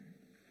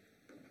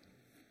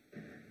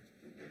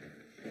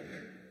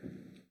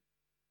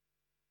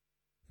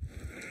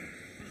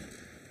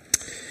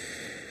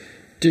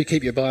Do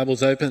keep your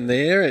Bibles open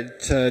there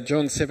at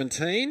John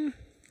 17.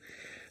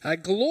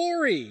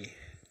 Glory.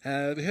 We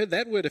heard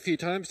that word a few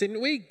times, didn't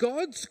we?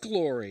 God's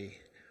glory.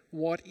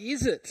 What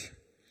is it?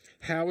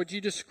 How would you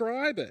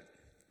describe it?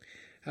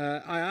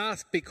 I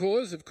ask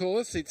because, of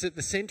course, it's at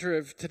the centre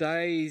of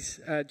today's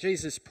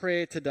Jesus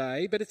prayer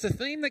today, but it's a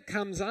theme that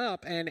comes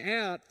up and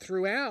out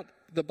throughout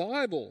the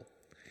Bible.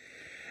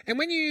 And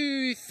when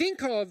you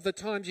think of the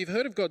times you've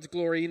heard of God's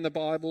glory in the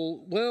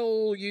Bible,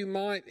 well, you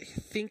might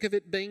think of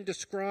it being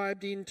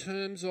described in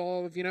terms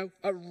of,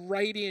 a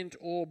radiant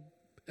or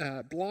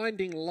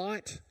blinding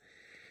light,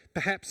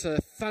 perhaps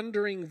a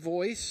thundering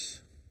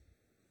voice.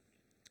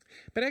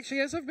 But actually,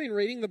 as I've been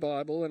reading the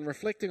Bible and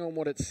reflecting on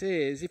what it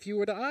says, if you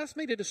were to ask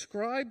me to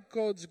describe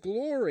God's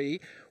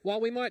glory,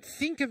 while we might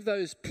think of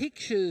those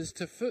pictures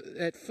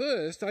at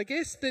first, I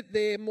guess that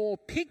they're more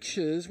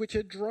pictures which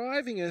are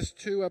driving us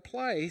to a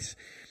place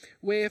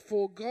where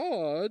for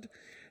God,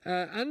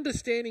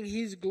 understanding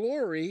his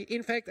glory,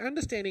 in fact,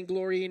 understanding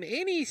glory in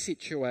any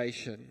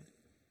situation,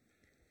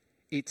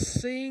 it's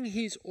seeing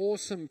his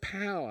awesome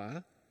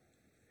power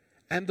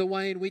and the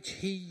way in which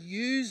he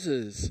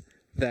uses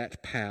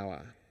that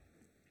power.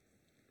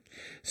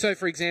 So,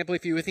 for example,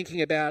 if you were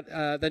thinking about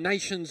the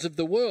nations of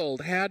the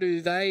world, how do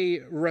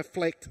they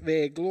reflect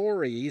their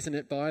glory? Isn't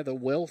it by the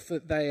wealth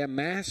that they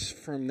amass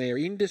from their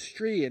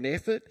industry and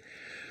effort?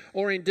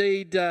 Or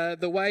indeed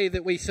the way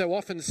that we so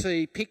often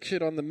see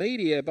pictured on the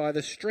media by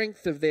the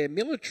strength of their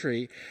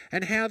military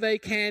and how they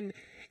can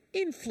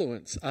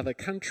influence other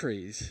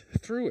countries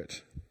through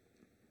it.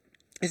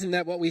 Isn't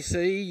that what we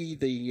see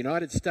the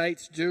United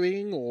States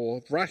doing,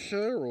 or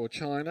Russia or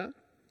China?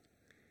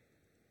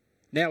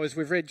 Now, as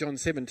we've read John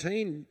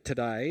 17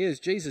 today, as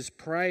Jesus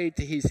prayed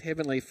to his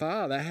heavenly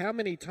Father, how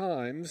many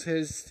times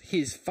has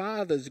his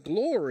Father's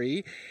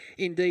glory,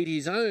 indeed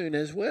his own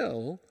as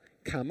well,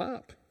 come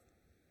up?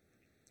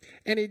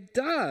 And it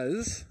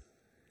does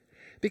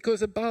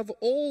because above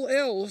all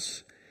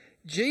else,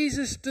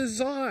 Jesus'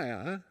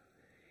 desire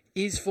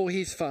is for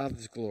his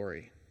Father's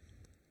glory.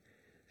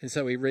 And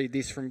so we read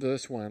this from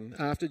verse 1.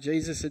 After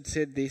Jesus had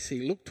said this,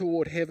 he looked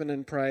toward heaven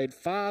and prayed,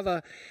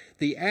 "Father,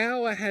 the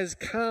hour has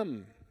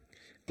come.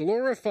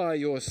 Glorify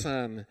your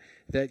Son,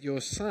 that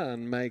your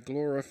Son may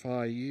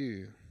glorify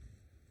you."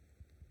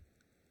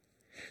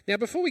 Now,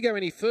 before we go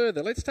any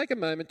further, let's take a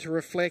moment to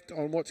reflect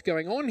on what's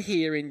going on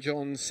here in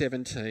John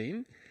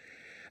 17.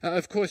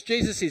 Of course,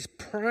 Jesus is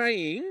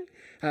praying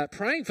for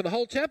the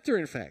whole chapter,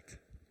 in fact.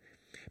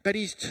 But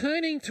he's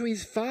turning to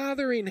his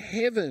Father in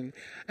heaven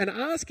and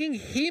asking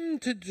him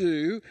to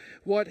do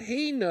what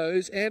he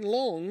knows and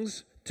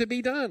longs to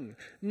be done,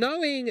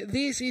 knowing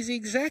this is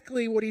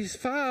exactly what his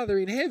Father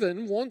in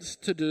heaven wants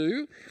to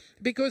do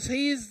because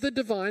he is the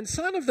divine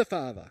Son of the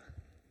Father.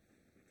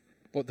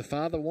 What the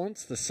Father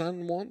wants, the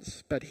Son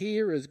wants, but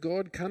here as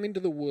God come into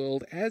the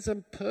world as a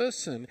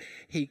person,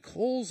 he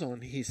calls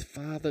on his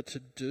Father to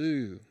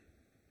do.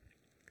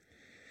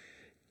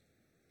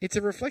 It's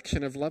a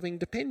reflection of loving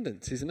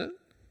dependence, isn't it?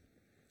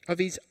 Of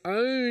his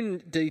own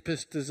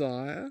deepest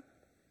desire,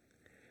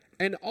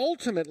 and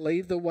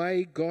ultimately the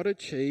way God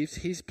achieves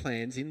his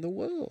plans in the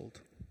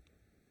world.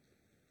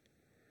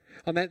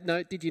 On that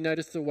note, did you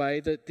notice the way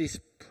that this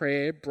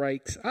prayer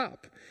breaks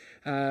up?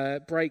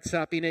 Breaks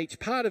up in each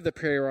part of the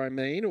prayer,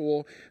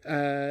 or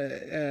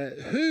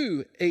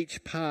who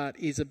each part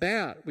is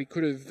about. We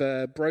could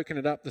have broken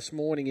it up this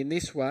morning in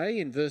this way.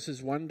 In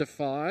verses 1 to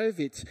 5,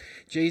 it's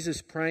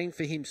Jesus praying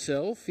for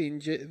himself.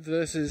 In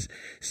verses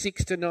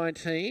 6 to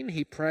 19,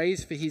 he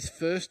prays for his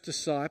first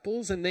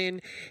disciples. And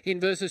then in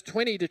verses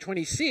 20 to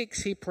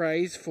 26, he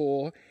prays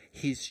for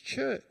his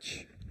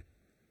church.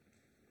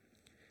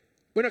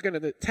 We're not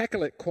going to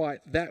tackle it quite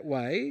that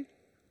way.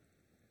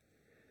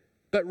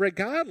 But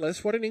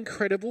regardless, what an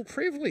incredible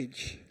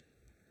privilege.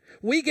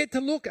 We get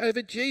to look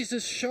over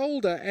Jesus'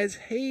 shoulder as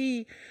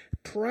he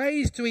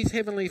prays to his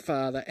heavenly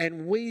Father,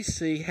 and we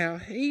see how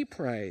he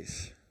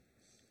prays.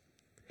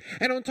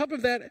 And on top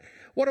of that,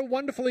 what a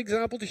wonderful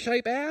example to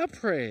shape our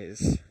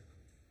prayers.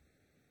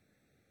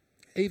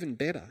 Even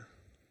better,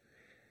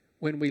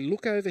 when we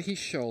look over his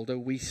shoulder,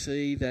 we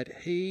see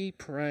that he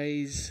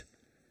prays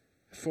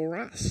for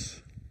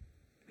us.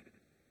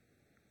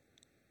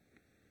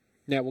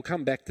 Now, we'll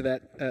come back to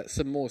that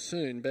some more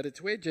soon, but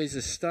it's where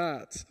Jesus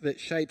starts that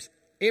shapes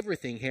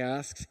everything he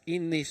asks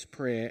in this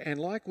prayer. And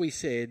like we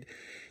said,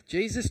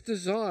 Jesus'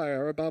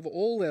 desire above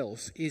all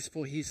else is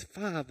for his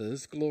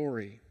Father's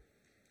glory.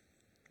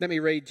 Let me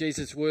read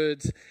Jesus'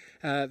 words,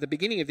 the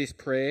beginning of this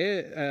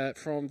prayer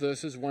from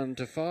verses 1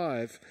 to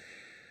 5.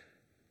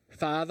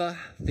 "Father,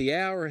 the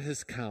hour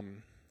has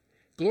come.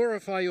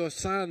 Glorify your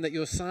Son, that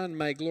your Son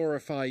may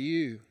glorify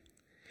you.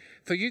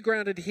 For you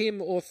granted him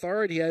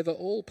authority over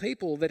all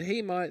people, that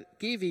he might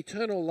give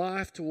eternal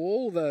life to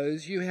all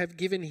those you have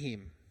given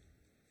him.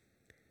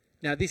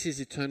 Now this is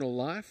eternal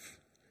life,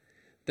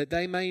 that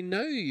they may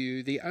know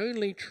you, the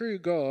only true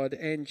God,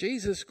 and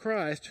Jesus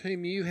Christ,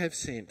 whom you have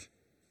sent.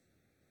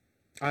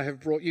 I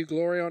have brought you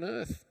glory on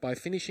earth by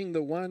finishing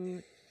the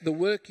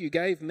work you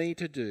gave me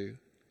to do.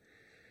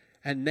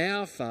 And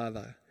now,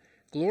 Father,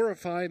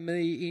 Glorify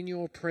me in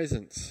your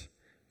presence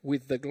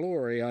with the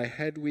glory I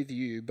had with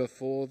you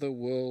before the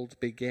world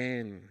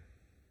began.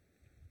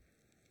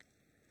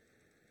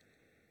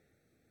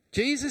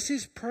 Jesus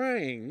is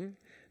praying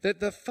that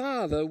the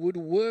Father would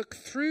work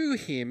through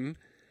him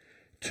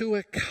to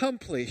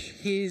accomplish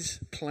his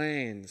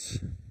plans.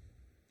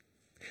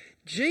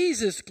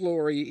 Jesus'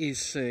 glory is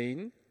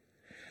seen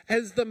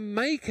as the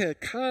Maker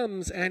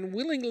comes and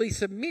willingly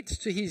submits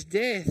to his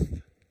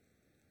death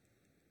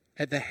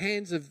at the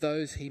hands of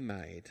those he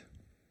made.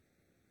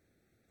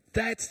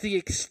 That's the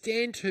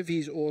extent of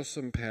his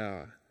awesome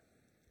power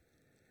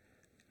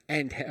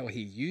and how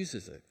he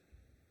uses it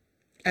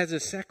as a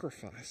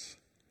sacrifice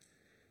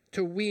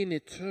to win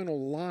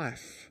eternal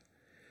life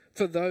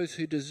for those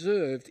who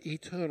deserved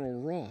eternal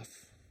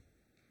wrath.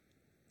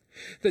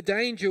 The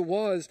danger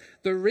was,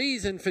 the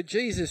reason for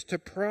Jesus to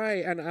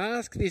pray and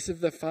ask this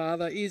of the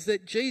Father is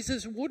that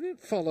Jesus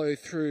wouldn't follow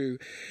through.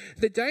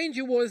 The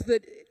danger was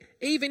that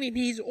even in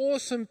his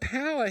awesome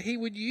power, he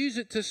would use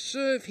it to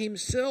serve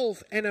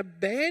himself and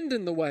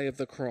abandon the way of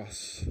the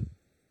cross.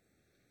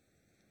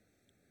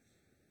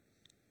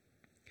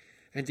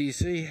 And do you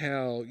see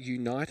how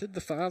united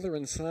the Father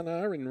and Son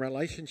are in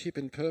relationship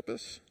and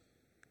purpose?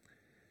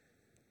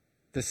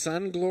 The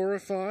Son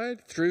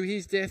glorified through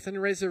his death and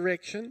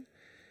resurrection.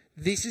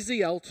 This is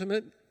the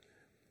ultimate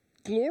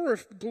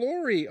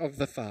glory of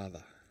the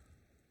Father.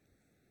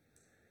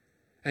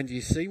 And do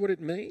you see what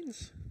it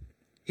means?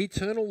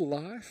 Eternal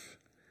life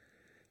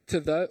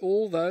to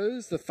all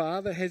those the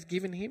Father has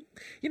given him.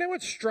 You know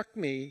what struck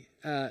me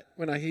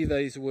when I hear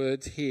these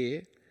words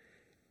here?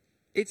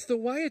 It's the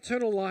way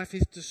eternal life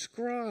is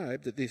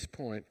described at this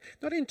point.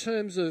 Not in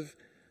terms of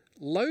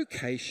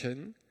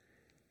location,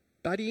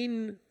 but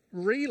in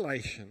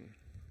relation.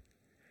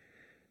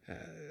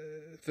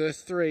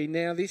 Verse 3,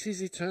 now this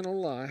is eternal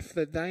life,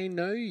 that they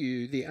know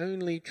you, the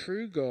only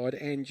true God,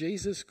 and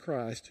Jesus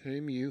Christ,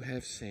 whom you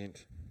have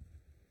sent.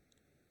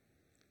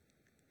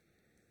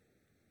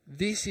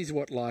 This is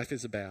what life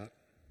is about.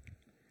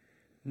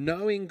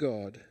 Knowing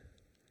God.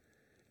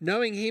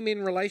 Knowing him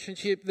in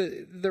relationship,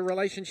 the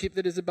relationship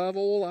that is above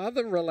all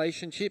other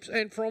relationships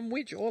and from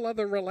which all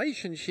other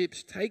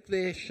relationships take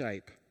their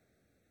shape.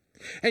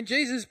 And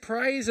Jesus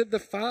prays that the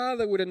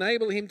Father would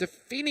enable him to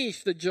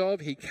finish the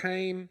job he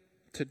came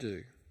to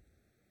do.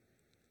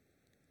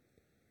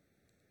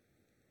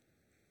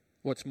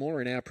 What's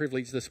more, in our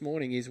privilege this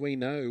morning is we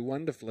know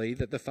wonderfully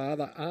that the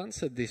Father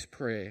answered this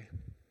prayer.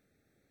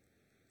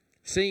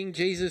 Seeing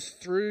Jesus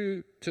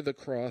through to the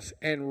cross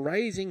and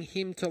raising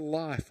him to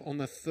life on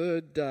the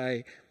third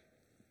day.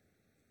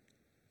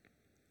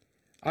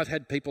 I've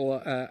had people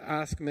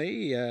ask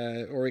me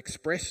or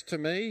express to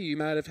me, you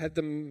might have had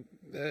them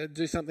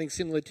do something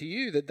similar to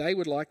you, that they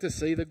would like to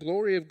see the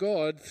glory of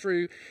God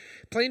through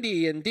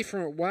plenty and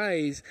different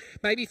ways,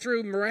 maybe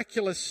through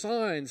miraculous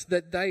signs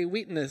that they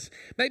witness,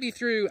 maybe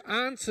through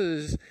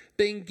answers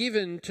being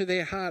given to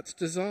their heart's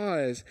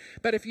desires.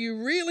 But if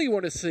you really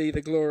want to see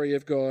the glory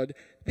of God,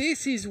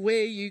 this is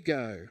where you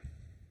go.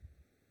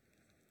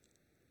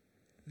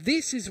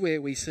 This is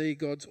where we see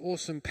God's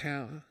awesome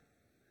power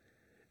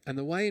and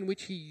the way in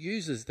which he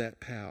uses that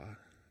power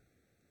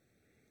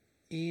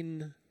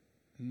in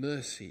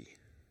mercy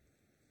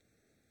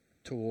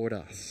toward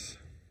us.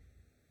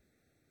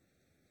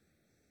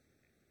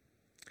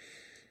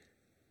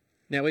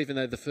 Now, even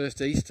though the first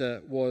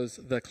Easter was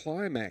the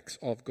climax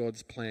of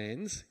God's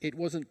plans, it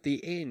wasn't the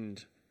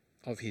end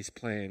of his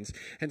plans.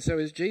 And so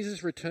as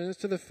Jesus returns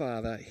to the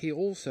Father, he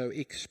also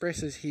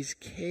expresses his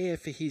care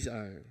for his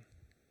own,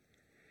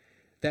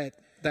 that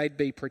they'd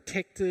be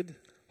protected,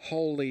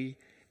 holy,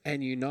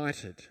 and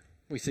united.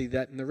 We see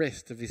that in the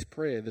rest of this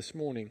prayer this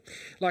morning.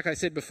 Like I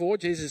said before,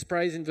 Jesus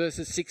prays in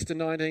verses 6 to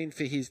 19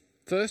 for his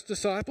first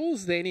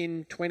disciples, then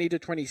in 20 to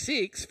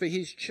 26 for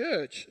his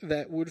church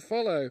that would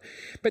follow.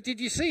 But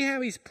did you see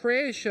how his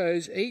prayer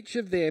shows each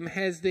of them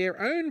has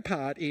their own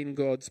part in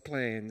God's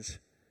plans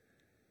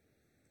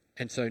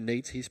and so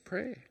needs his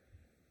prayer?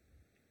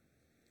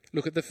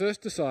 Look at the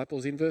first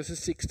disciples in verses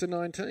 6 to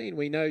 19.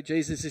 We know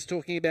Jesus is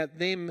talking about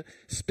them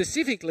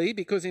specifically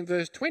because in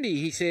verse 20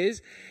 he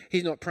says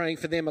he's not praying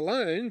for them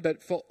alone,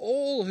 but for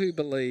all who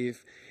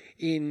believe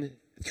in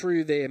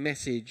through their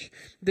message.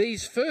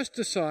 These first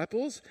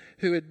disciples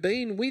who had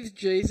been with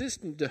Jesus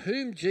and to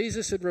whom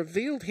Jesus had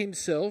revealed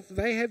himself,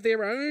 they have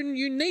their own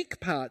unique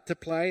part to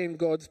play in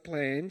God's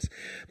plans,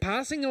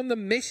 passing on the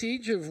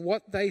message of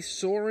what they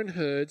saw and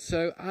heard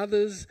so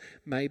others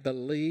may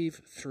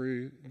believe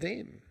through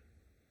them.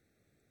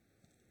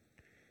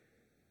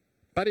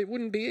 But it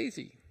wouldn't be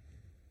easy.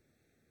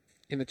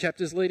 In the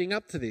chapters leading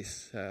up to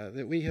this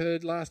that we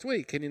heard last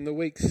week and in the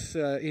weeks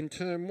in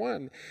term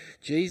 1,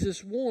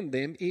 Jesus warned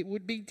them it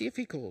would be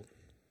difficult,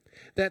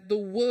 that the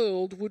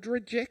world would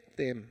reject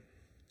them,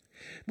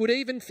 would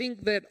even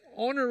think that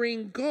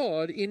honouring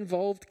God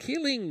involved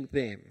killing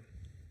them.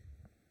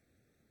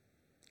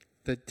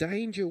 The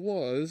danger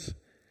was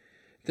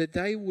that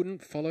they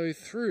wouldn't follow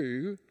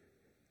through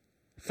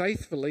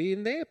faithfully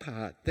in their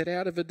part, that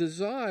out of a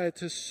desire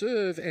to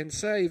serve and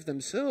save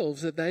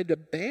themselves, that they'd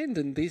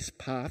abandoned this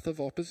path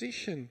of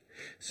opposition.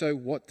 So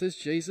what does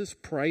Jesus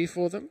pray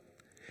for them?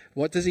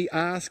 What does he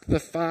ask the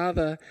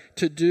Father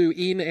to do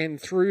in and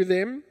through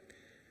them?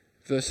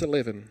 Verse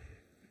 11.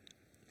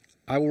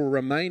 I will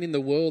remain in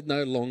the world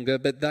no longer,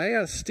 but they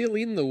are still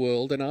in the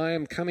world, and I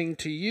am coming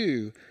to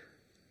you.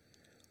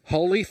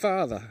 Holy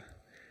Father,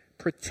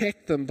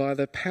 protect them by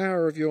the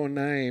power of your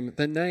name,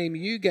 the name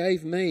you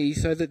gave me,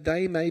 so that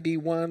they may be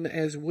one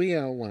as we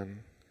are one.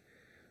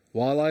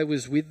 While I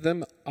was with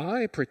them,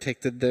 I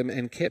protected them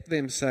and kept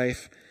them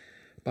safe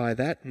by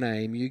that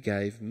name you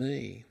gave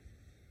me.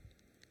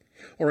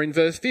 Or in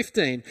verse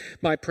 15,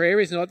 my prayer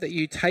is not that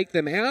you take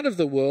them out of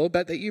the world,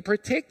 but that you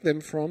protect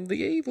them from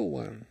the evil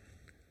one.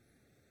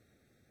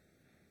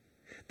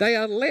 They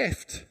are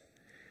left,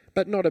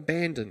 but not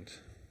abandoned.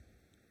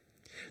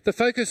 The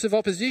focus of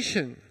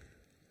opposition,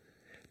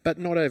 but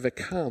not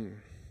overcome.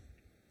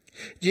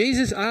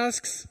 Jesus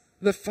asks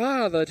the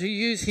Father to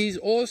use his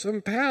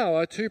awesome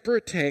power to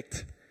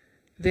protect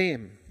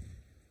them.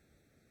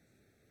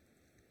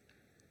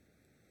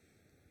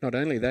 Not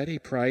only that, he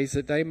prays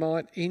that they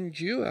might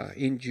endure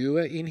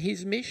in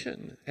his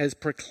mission, as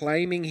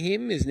proclaiming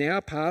him is now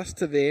passed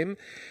to them.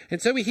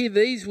 And so we hear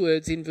these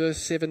words in verse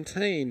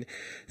 17,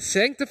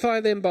 sanctify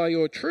them by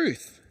your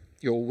truth.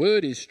 Your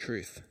word is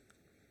truth.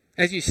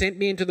 As you sent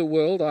me into the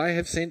world, I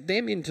have sent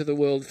them into the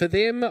world. For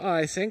them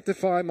I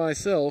sanctify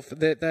myself,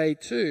 that they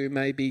too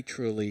may be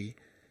truly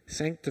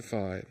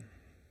sanctified.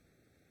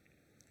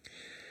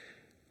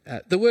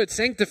 The word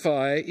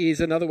sanctify is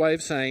another way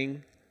of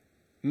saying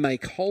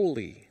make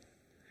holy.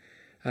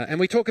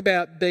 And we talk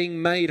about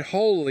being made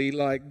holy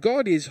like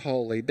God is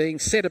holy, being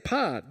set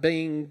apart,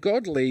 being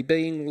godly,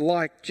 being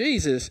like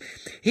Jesus.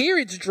 Here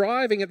it's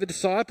driving at the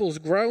disciples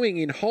growing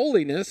in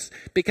holiness,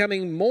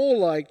 becoming more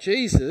like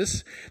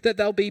Jesus, that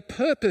they'll be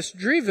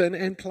purpose-driven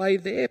and play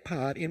their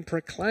part in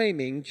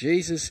proclaiming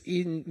Jesus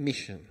in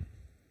mission.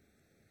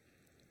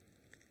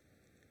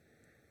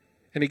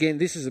 And again,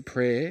 this is a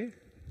prayer.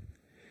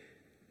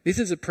 This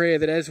is a prayer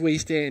that as we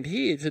stand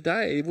here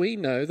today, we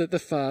know that the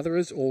Father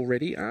has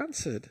already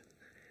answered,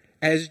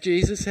 as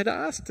Jesus had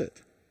asked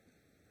it.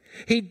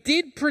 He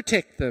did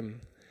protect them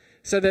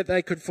so that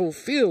they could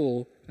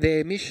fulfill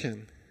their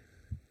mission.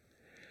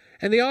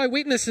 And the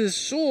eyewitnesses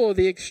saw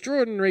the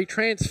extraordinary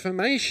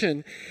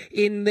transformation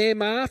in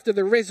them after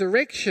the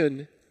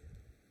resurrection,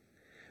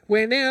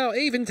 where now,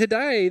 even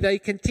today, they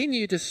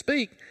continue to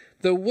speak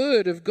the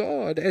word of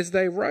God as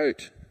they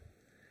wrote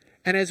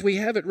and as we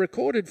have it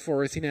recorded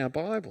for us in our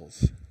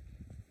Bibles.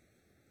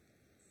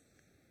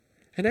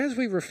 And as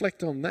we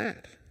reflect on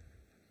that,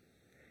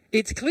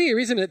 it's clear,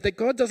 isn't it, that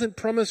God doesn't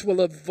promise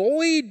we'll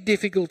avoid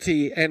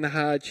difficulty and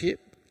hardship.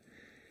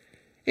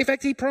 In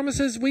fact, he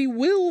promises we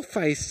will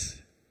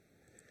face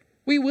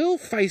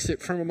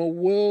it from a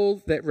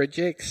world that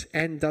rejects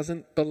and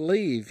doesn't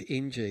believe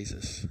in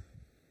Jesus.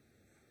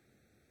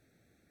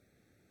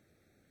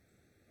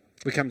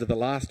 We come to the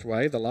last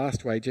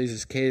way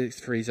Jesus cares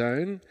for his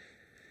own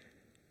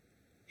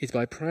is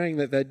by praying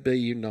that they'd be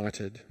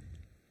united,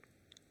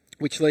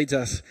 which leads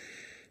us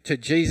to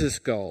Jesus'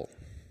 goal.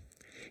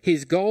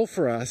 His goal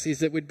for us is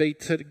that we'd be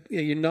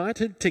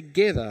united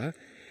together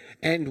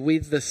and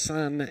with the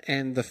Son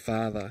and the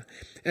Father.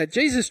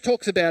 Jesus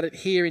talks about it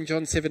here in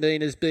John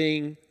 17 as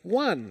being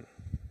one.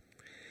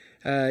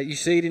 You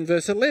see it in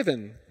verse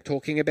 11,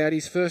 talking about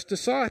his first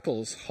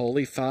disciples.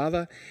 Holy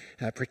Father,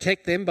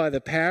 protect them by the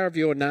power of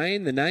your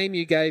name, the name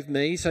you gave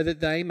me, so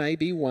that they may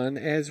be one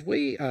as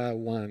we are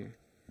one.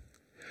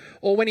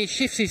 Or when he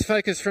shifts his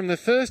focus from the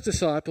first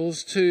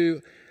disciples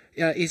to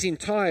his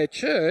entire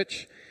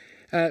church,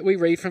 we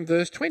read from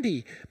verse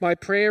 20, my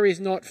prayer is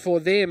not for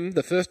them,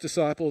 the first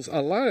disciples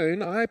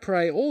alone. I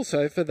pray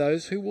also for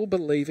those who will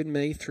believe in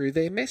me through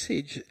their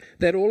message,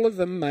 that all of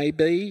them may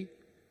be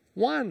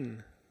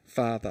one,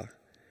 Father,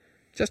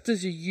 just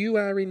as you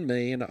are in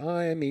me and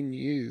I am in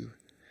you.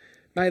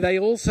 May they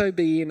also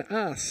be in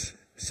us,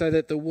 so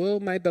that the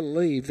world may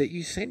believe that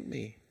you sent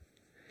me.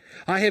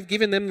 I have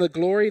given them the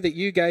glory that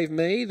you gave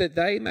me, that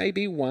they may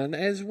be one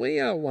as we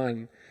are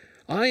one,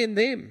 I in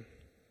them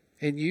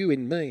and you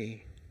in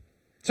me,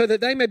 so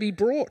that they may be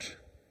brought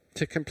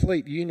to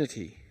complete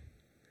unity.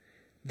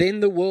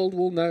 Then the world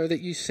will know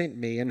that you sent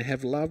me and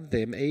have loved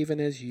them even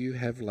as you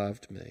have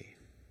loved me.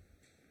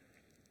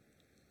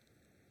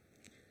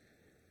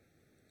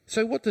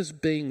 So what does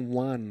being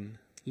one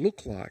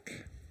look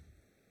like?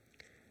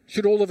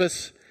 Should all of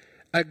us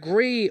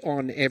agree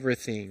on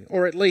everything,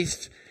 or at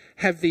least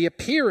have the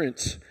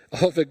appearance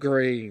of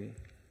agreeing?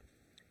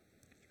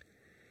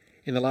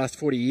 In the last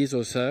 40 years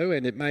or so,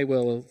 and it may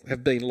well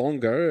have been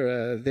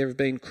longer, there have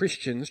been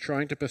Christians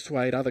trying to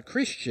persuade other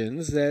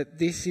Christians that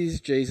this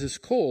is Jesus'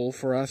 call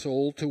for us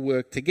all to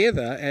work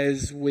together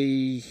as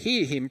we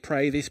hear him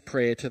pray this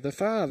prayer to the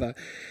Father.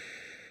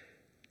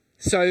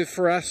 So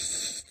for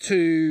us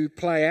to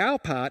play our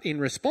part in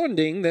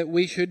responding, that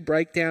we should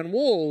break down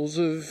walls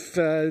of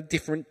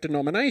different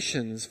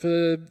denominations,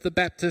 for the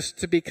Baptists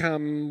to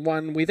become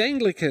one with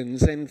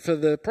Anglicans, and for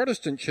the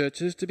Protestant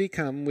churches to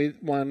become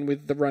one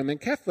with the Roman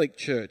Catholic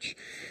Church.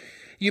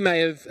 You may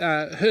have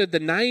heard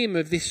the name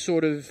of this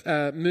sort of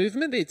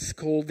movement. It's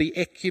called the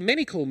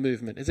ecumenical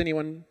movement. Has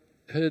anyone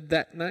heard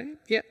that name?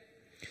 Yeah.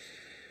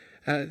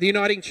 The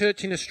Uniting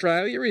Church in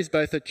Australia is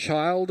both a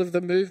child of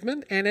the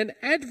movement and an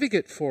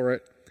advocate for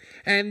it.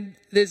 And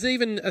there's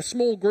even a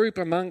small group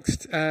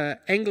amongst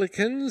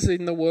Anglicans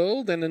in the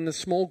world and a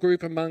small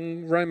group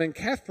among Roman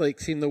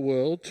Catholics in the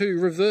world to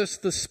reverse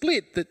the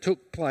split that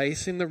took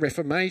place in the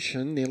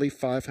Reformation nearly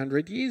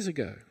 500 years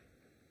ago.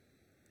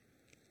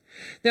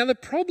 Now, the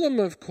problem,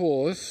 of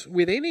course,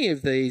 with any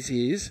of these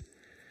is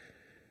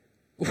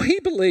we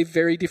believe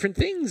very different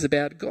things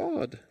about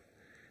God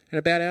and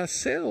about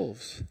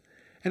ourselves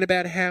and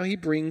about how he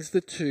brings the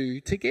two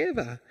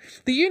together.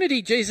 The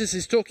unity Jesus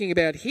is talking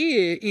about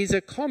here is a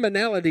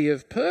commonality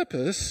of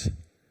purpose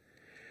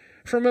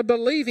from a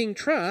believing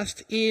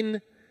trust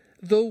in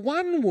the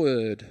one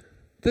word,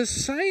 the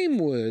same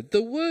word,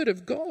 the word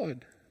of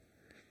God,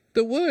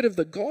 the word of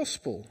the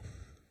gospel,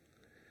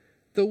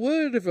 the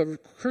word of a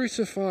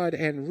crucified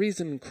and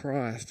risen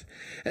Christ.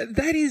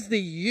 That is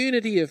the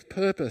unity of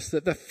purpose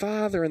that the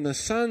Father and the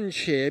Son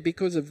share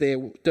because of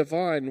their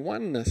divine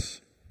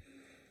oneness.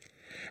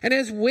 And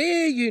as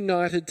we're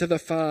united to the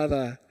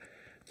Father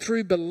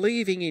through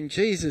believing in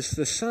Jesus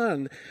the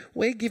Son,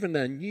 we're given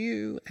a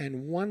new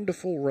and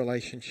wonderful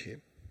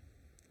relationship.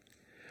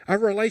 A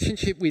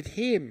relationship with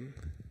him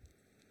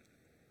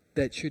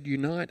that should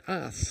unite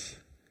us,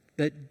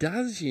 that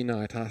does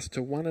unite us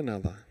to one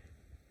another.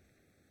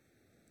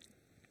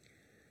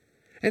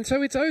 And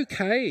so it's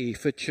okay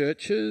for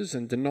churches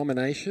and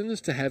denominations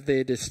to have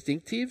their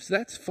distinctives.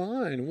 That's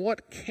fine.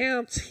 What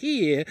counts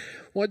here,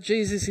 what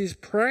Jesus is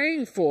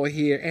praying for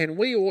here, and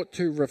we ought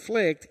to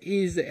reflect,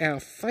 is our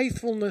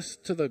faithfulness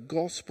to the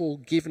gospel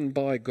given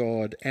by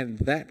God, and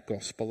that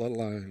gospel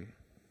alone.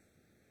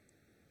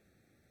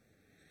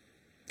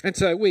 And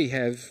so we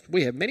have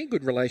many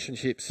good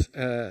relationships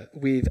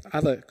with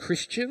other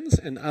Christians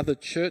and other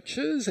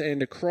churches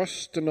and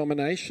across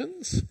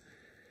denominations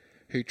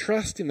who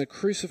trust in the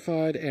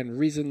crucified and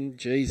risen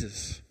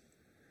Jesus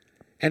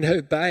and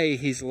obey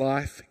his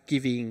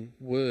life-giving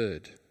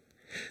word.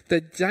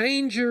 The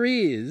danger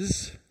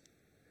is,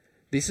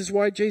 this is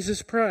why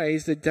Jesus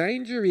prays, the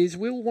danger is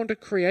we'll want to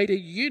create a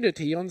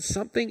unity on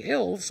something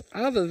else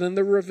other than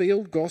the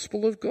revealed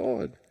gospel of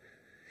God.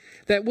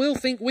 That we'll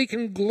think we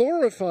can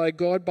glorify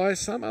God by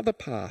some other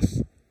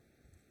path.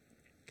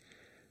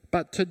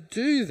 But to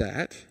do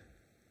that,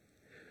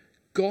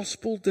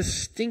 gospel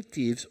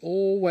distinctives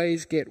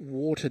always get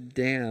watered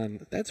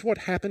down. That's what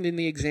happened in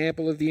the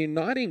example of the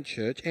Uniting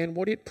Church and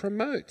what it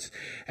promotes,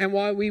 and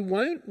why we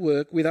won't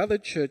work with other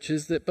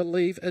churches that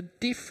believe a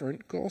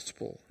different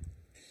gospel.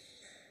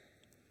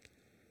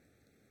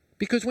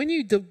 Because when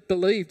you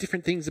believe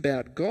different things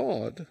about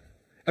God,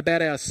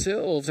 about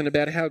ourselves, and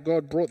about how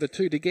God brought the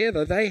two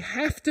together, they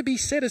have to be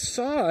set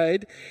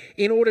aside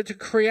in order to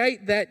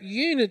create that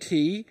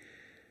unity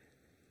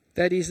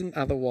that isn't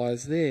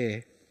otherwise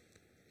there.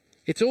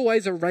 It's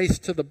always a race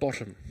to the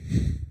bottom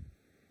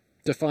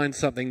to find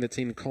something that's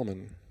in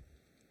common.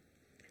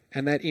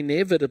 And that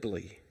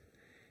inevitably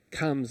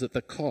comes at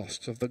the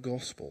cost of the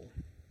gospel.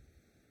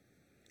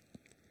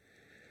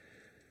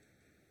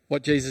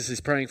 What Jesus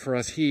is praying for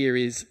us here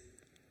is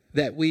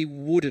that we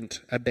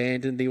wouldn't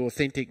abandon the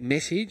authentic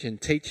message and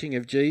teaching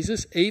of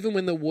Jesus, even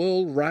when the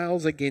world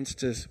rails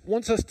against us,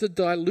 wants us to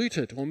dilute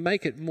it or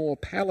make it more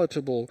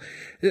palatable,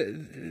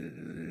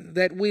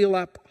 that we'll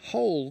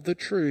uphold the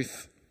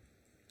truth.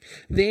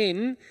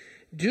 Then,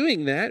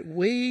 doing that,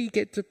 we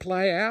get to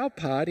play our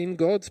part in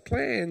God's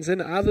plans,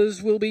 and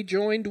others will be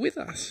joined with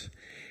us,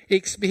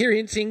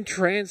 experiencing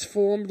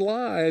transformed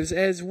lives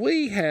as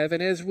we have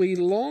and as we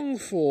long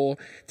for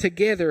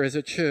together as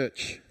a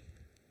church.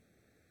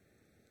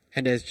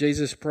 And as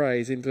Jesus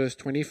prays in verse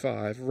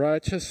 25,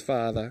 "Righteous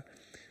Father,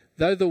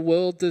 though the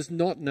world does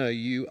not know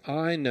you,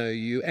 I know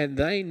you, and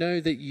they know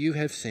that you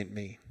have sent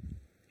me.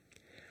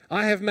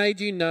 I have made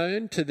you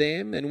known to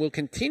them and will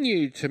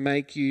continue to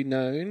make you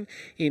known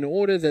in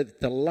order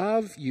that the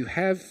love you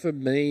have for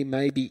me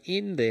may be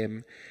in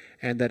them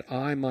and that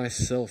I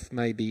myself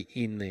may be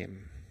in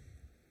them."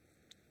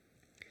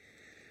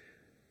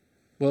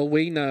 Well,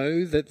 we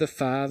know that the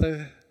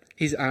Father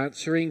is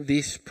answering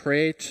this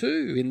prayer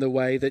too in the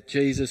way that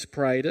Jesus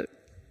prayed it,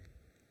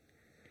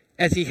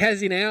 as he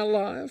has in our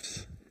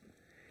lives,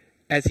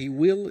 as he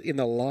will in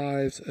the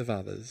lives of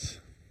others.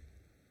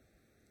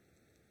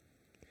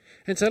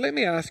 And so let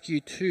me ask you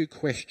two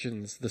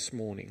questions this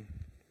morning.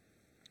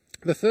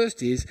 The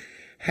first is,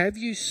 have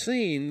you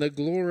seen the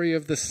glory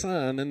of the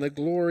Son and the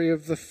glory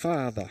of the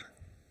Father?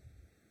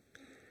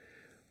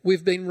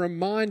 We've been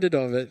reminded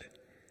of it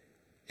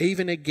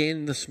even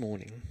again this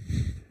morning.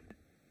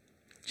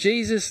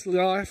 Jesus'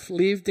 life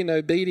lived in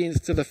obedience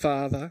to the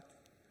Father.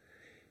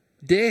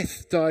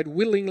 Death died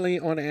willingly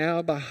on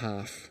our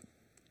behalf.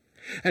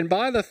 and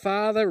by the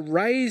Father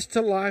raised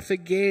to life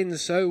again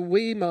so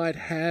we might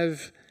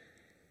have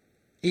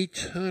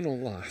eternal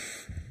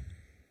life.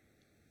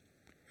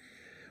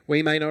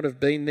 We may not have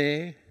been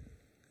there,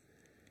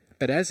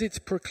 but as it's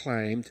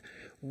proclaimed,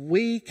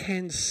 we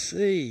can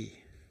see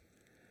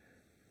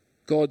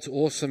God's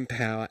awesome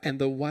power and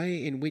the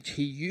way in which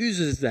he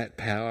uses that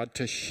power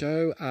to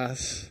show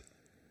us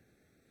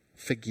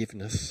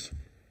forgiveness.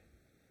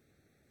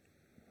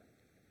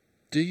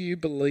 Do you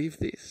believe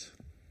this?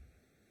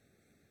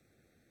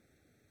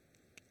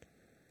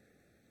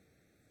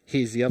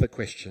 Here's the other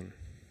question.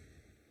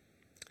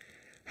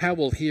 How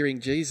will hearing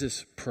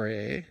Jesus'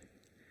 prayer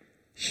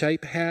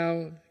shape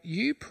how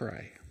you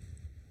pray?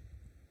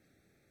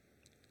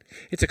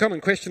 It's a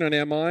common question on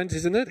our minds,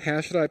 isn't it? How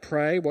should I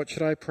pray? What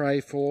should I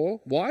pray for?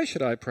 Why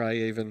should I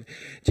pray even?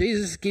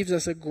 Jesus gives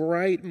us a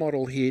great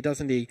model here,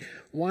 doesn't he?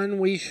 One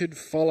we should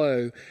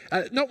follow.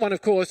 Not one,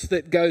 of course,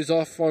 that goes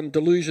off on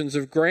delusions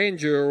of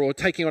grandeur or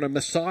taking on a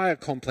Messiah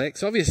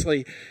complex.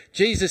 Obviously,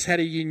 Jesus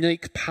had a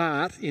unique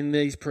part in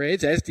these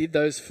prayers, as did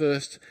those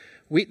first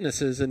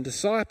witnesses and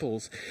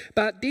disciples.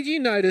 But did you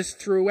notice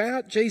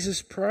throughout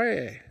Jesus'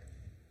 prayer?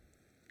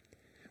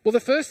 Well,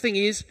 the first thing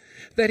is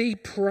that he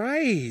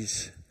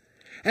prays.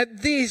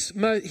 At this,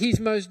 his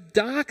most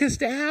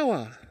darkest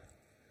hour,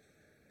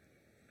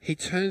 he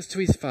turns to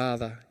his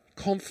Father,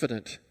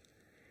 confident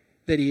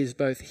that he is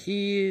both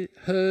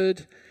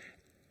heard,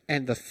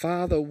 and the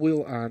Father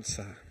will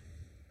answer.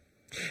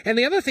 And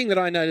the other thing that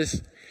I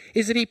notice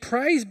is that he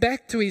prays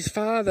back to his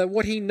Father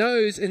what he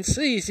knows and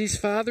sees his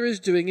Father is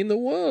doing in the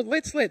world.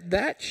 Let's let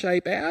that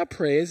shape our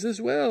prayers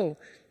as well.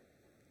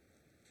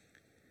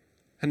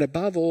 And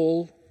above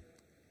all,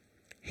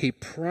 he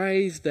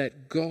prays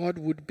that God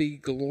would be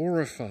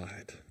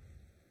glorified.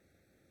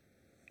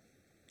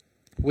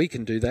 We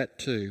can do that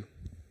too.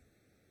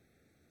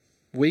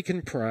 We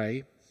can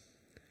pray.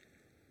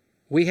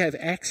 We have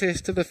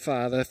access to the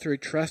Father through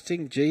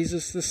trusting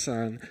Jesus the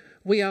Son.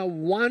 We are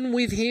one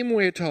with him,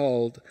 we're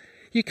told.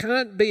 You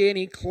can't be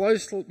any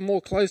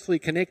more closely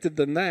connected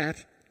than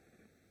that.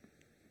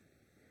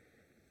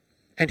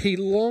 And he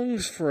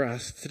longs for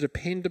us to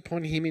depend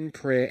upon him in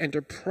prayer and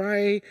to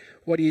pray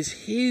what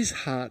is his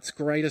heart's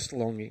greatest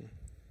longing.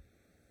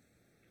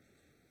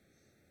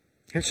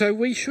 And so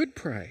we should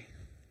pray.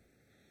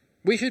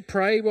 We should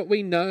pray what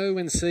we know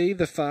and see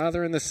the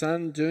Father and the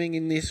Son doing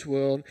in this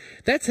world.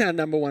 That's our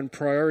number one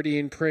priority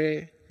in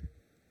prayer.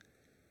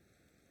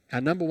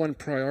 Our number one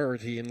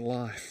priority in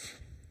life.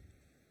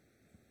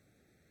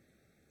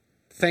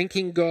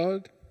 Thanking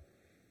God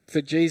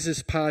for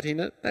Jesus' part in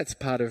it, that's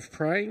part of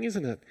praying,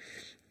 isn't it?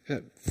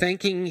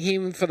 Thanking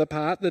him for the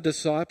part the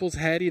disciples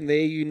had in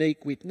their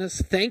unique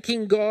witness.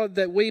 Thanking God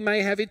that we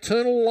may have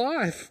eternal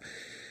life,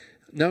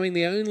 knowing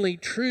the only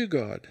true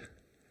God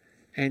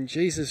and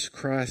Jesus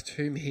Christ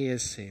whom he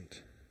has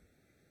sent.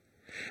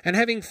 And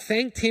having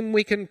thanked him,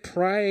 we can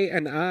pray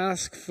and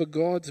ask for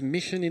God's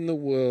mission in the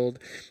world,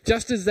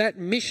 just as that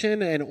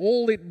mission and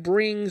all it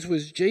brings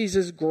was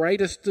Jesus'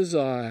 greatest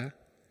desire,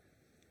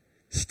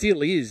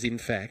 still is in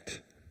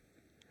fact.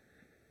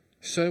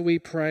 So we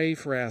pray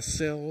for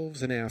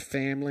ourselves and our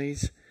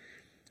families,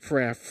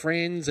 for our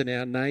friends and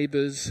our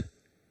neighbours,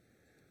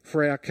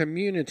 for our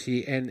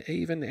community and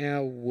even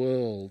our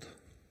world.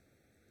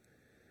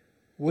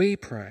 We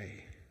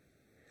pray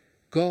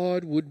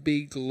God would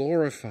be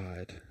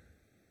glorified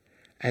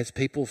as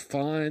people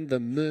find the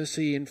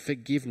mercy and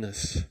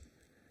forgiveness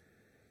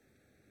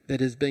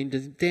that has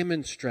been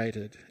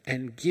demonstrated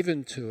and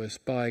given to us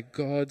by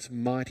God's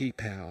mighty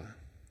power.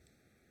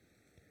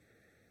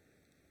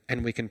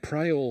 And we can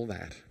pray all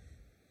that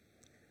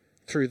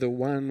through the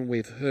one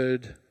we've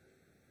heard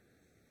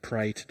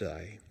pray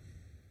today.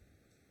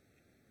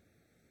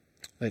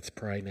 Let's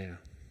pray now.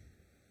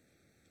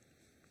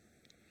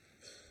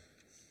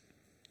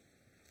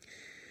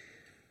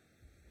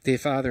 Dear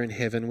Father in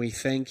heaven, we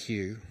thank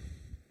you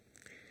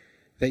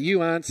that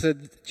you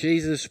answered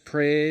Jesus'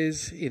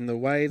 prayers in the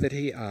way that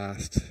he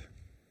asked,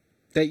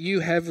 that you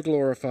have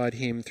glorified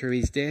him through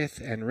his death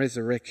and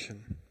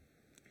resurrection,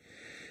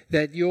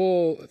 that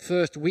your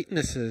first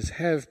witnesses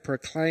have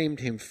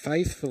proclaimed him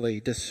faithfully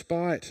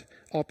despite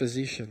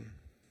opposition,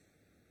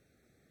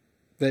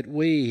 that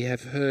we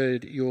have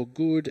heard your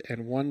good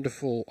and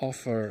wonderful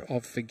offer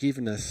of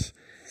forgiveness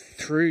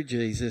through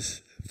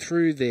Jesus,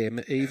 through them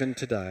even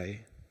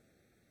today.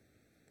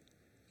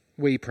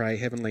 We pray,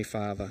 Heavenly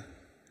Father,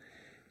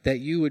 that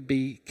you would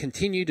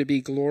continue to be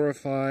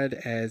glorified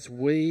as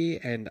we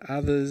and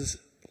others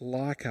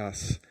like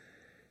us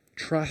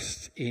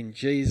trust in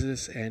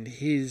Jesus and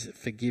his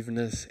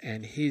forgiveness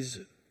and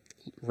his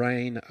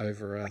reign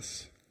over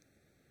us.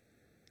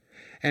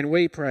 And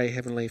we pray,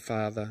 Heavenly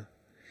Father,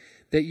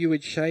 that you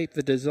would shape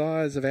the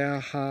desires of our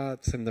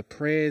hearts and the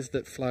prayers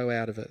that flow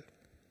out of it,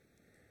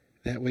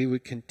 that we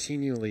would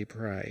continually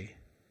pray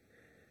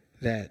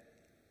that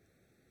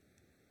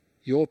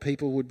your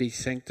people would be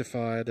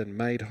sanctified and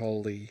made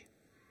holy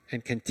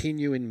and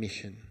continue in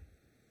mission,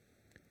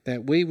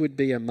 that we would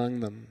be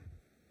among them,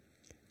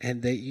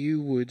 and that you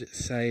would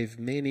save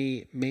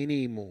many,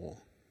 many more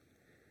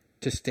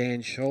to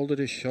stand shoulder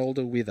to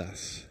shoulder with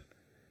us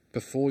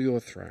before your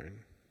throne.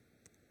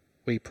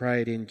 We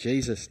pray it in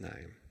Jesus'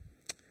 name.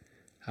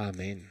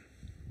 Amen.